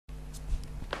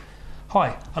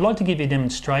Hi, I'd like to give you a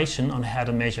demonstration on how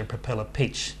to measure propeller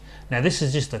pitch. Now this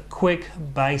is just a quick,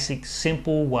 basic,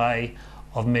 simple way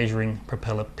of measuring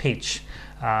propeller pitch.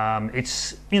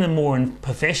 It's in a more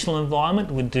professional environment.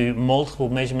 We'd do multiple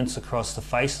measurements across the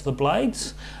face of the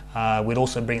blades. We'd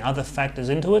also bring other factors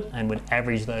into it and we'd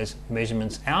average those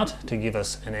measurements out to give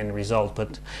us an end result.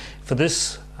 But for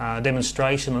this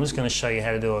demonstration, I'm just going to show you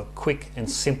how to do a quick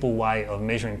and simple way of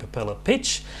measuring propeller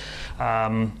pitch.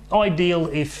 Ideal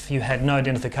if you had no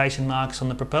identification marks on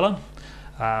the propeller,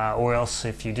 or else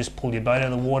if you just pull your boat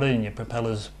out of the water and your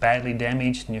propeller's badly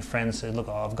damaged and your friend says, look,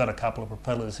 I've got a couple of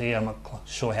propellers here, I'm not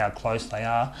sure how close they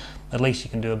are, at least you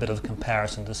can do a bit of a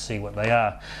comparison to see what they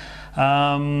are.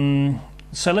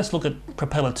 So let's look at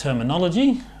propeller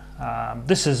terminology.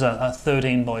 This is a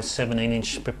 13 by 17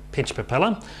 inch pitch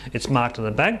propeller. It's marked at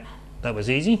the back. That was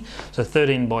easy. So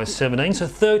 13 by 17. So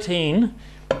 13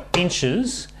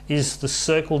 inches is the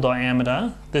circle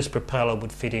diameter this propeller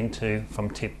would fit into from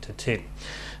tip to tip.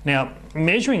 Now,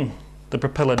 measuring the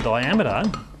propeller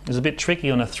diameter is a bit tricky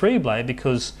on a 3-blade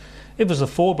because if it was a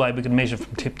 4-blade we could measure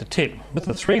from tip to tip. With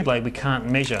the 3-blade we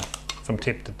can't measure from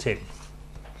tip to tip.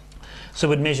 So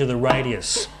we'd measure the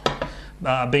radius,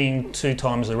 being 2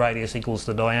 times the radius equals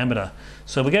the diameter.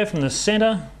 So we go from the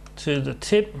centre to the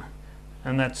tip,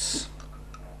 and that's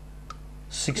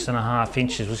 6.5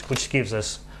 inches, which gives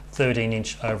us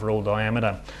 13-inch overall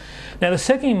diameter. Now the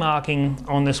second marking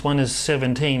on this one is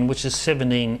 17, which is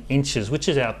 17 inches, which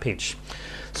is our pitch.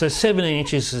 So 17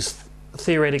 inches is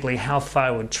theoretically how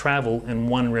far it would travel in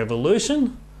one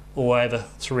revolution, or over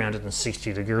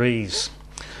 360 degrees.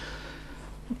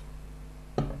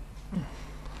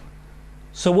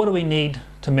 So what do we need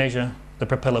to measure the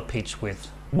propeller pitch with?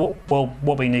 Well,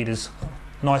 what we need is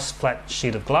a nice flat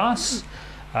sheet of glass.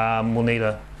 We'll need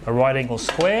a right angle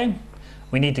square.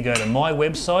 We need to go to my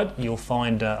website. You'll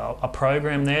find a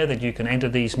program there that you can enter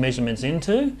these measurements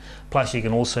into. Plus you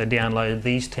can also download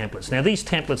these templates. Now these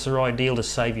templates are ideal to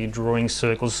save you drawing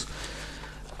circles.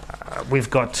 We've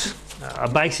got a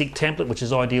basic template which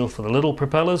is ideal for the little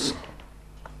propellers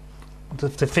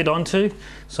to fit onto.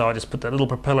 So I just put that little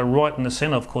propeller right in the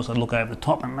center. Of course I look over the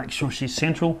top and make sure she's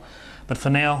central. But for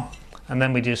now, and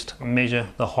then we just measure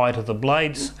the height of the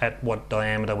blades at what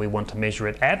diameter we want to measure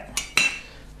it at.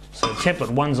 So template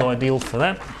 1's ideal for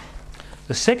that.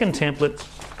 The second template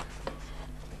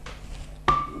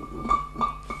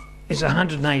is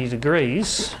 180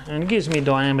 degrees and gives me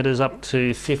diameters up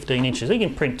to 15 inches. You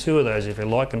can print 2 of those if you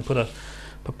like and put a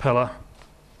propeller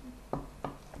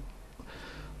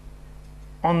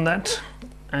on that,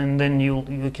 and then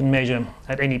you can measure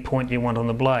at any point you want on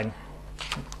the blade.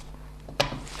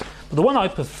 But the one I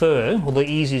prefer, or the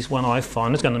easiest one I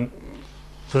find, is going to,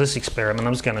 for this experiment,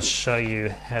 I'm just going to show you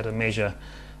how to measure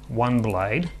one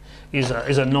blade, is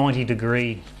a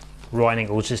 90-degree right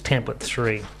angle, which is template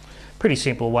 3. Pretty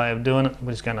simple way of doing it.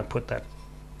 We're just going to put that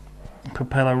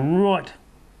propeller right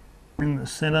in the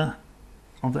center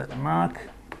of that mark,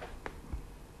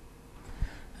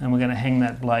 and we're going to hang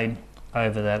that blade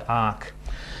over that arc.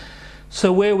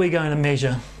 So where are we going to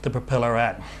measure the propeller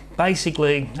at?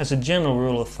 Basically, as a general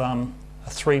rule of thumb, a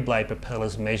 3-blade propeller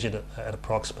is measured at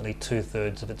approximately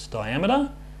 2/3 of its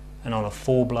diameter, and on a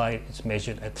 4-blade it's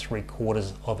measured at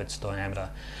 3/4 of its diameter.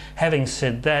 Having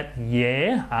said that,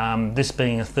 this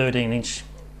being a 13-inch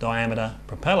diameter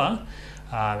propeller,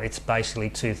 it's basically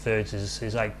 2/3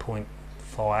 is 8.5,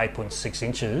 8.6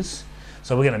 inches.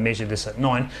 So we're going to measure this at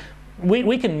 9.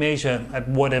 We can measure at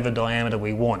whatever diameter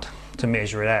we want to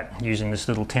measure it at using this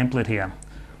little template here.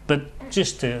 But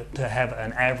just to have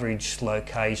an average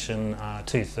location,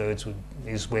 2/3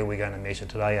 is where we're going to measure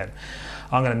today at.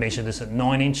 I'm going to measure this at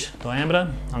 9-inch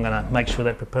diameter. I'm going to make sure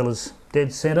that propeller's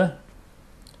dead center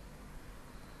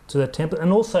to that template.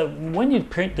 And also, when you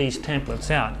print these templates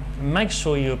out, make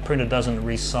sure your printer doesn't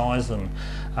resize them.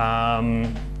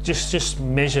 Just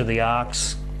measure the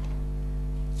arcs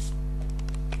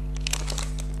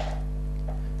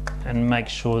and make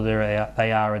sure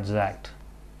they are exact.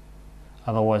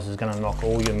 Otherwise it's going to knock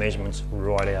all your measurements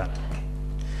right out.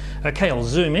 Okay, I'll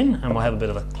zoom in and we'll have a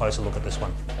bit of a closer look at this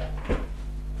one.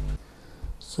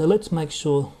 So let's make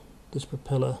sure this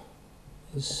propeller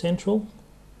is central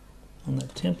on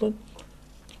that template.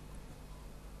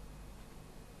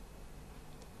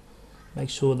 Make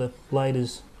sure the blade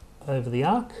is over the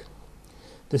arc.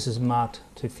 This is marked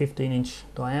to 15-inch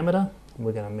diameter and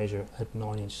we're going to measure at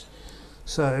 9 inch.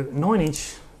 So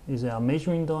 9-inch is our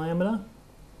measuring diameter.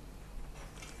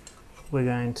 We're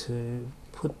going to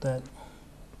put that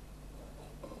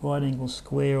right angle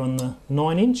square on the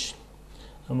 9-inch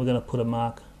and we're going to put a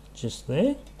mark just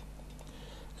there.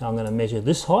 Now I'm going to measure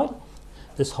this height.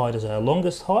 This height is our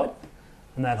longest height.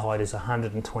 and that height is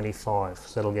 125,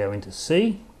 so that'll go into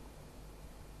C.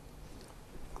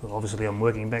 Obviously I'm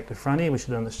working back to front here, we should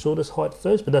have done the shortest height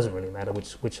first, but it doesn't really matter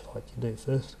which height you do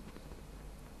first.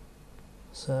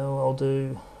 So I'll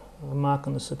do a mark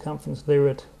on the circumference there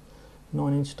at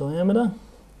 9-inch diameter,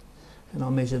 and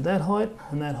I'll measure that height,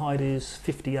 and that height is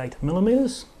 58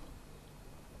 millimeters,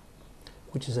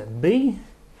 which is at B.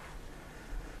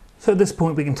 So at this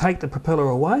point we can take the propeller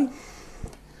away,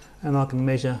 and I can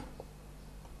measure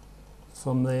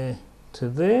from there to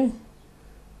there,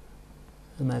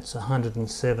 and that's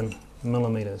 107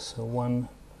 millimeters, so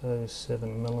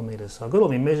 107 millimeters. So I've got all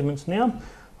my measurements now.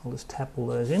 I'll just tap all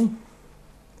those in.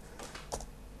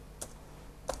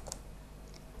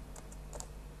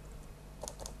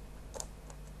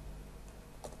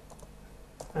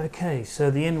 Okay, so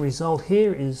the end result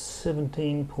here is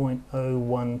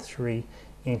 17.013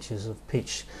 inches of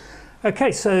pitch.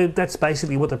 Okay, so that's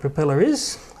basically what the propeller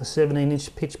is, a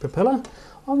 17-inch pitch propeller.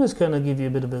 I'm just going to give you a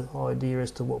bit of an idea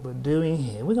as to what we're doing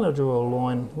here. We're going to draw a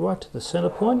line right to the centre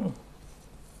point,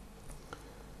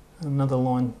 another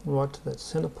line right to that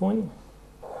centre point,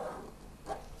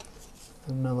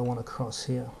 another one across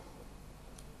here.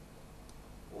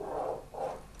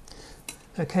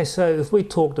 Okay, so if we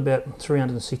talked about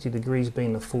 360 degrees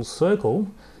being the full circle,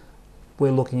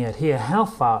 we're looking at here how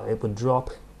far it would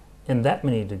drop in that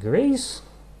many degrees,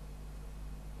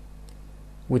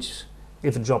 which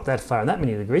if it dropped that far in that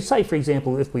many degrees, say for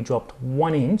example if we dropped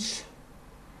 1 inch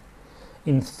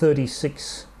in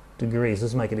 36 degrees,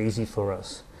 let's make it easy for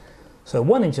us. So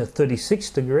 1 inch at 36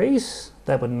 degrees,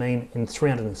 that would mean in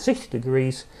 360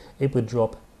 degrees it would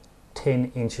drop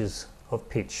 10 inches of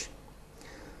pitch.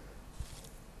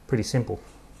 Pretty simple.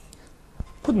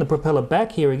 Putting the propeller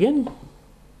back here again,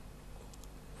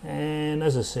 and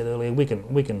as I said earlier, we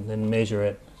can then measure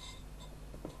it.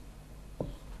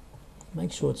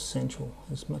 Make sure it's central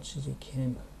as much as you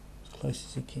can, as close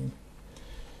as you can.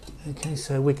 Okay,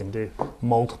 so we can do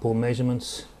multiple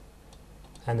measurements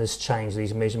and just change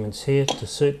these measurements here to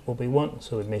suit what we want.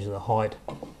 So we measure the height,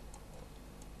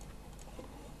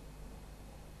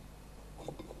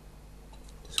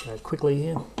 just go quickly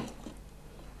here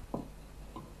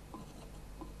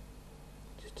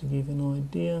just to give you an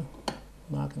idea.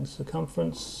 Marking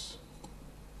circumference.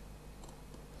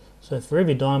 So for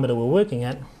every diameter we're working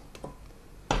at,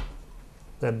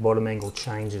 that bottom angle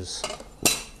changes.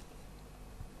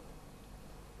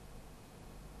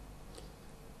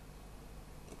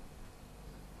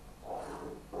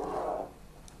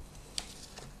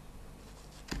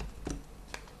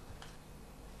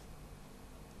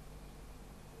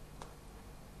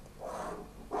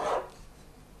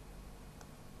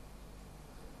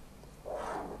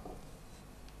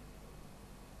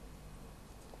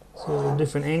 So the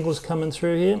different angles coming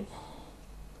through here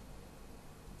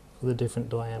for the different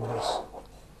diameters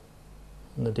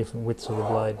and the different widths of the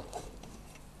blade.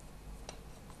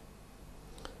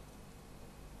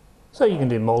 So you can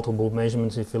do multiple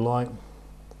measurements if you like.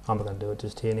 I'm not going to do it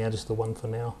just here now, just the one for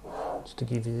now, just to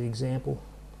give you the example.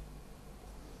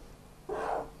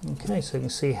 Okay, so you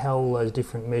can see how all those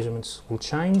different measurements will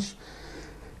change.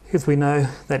 If we know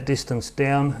that distance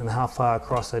down and how far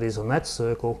across that is on that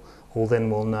circle, well then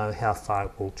we'll know how far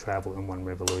it will travel in one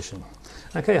revolution.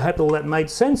 Okay, I hope all that made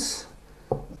sense.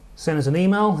 Send us an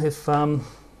email if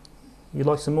you'd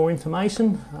like some more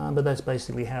information, but that's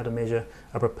basically how to measure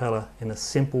a propeller in a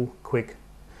simple, quick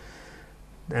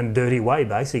and dirty way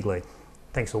basically.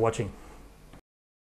 Thanks for watching.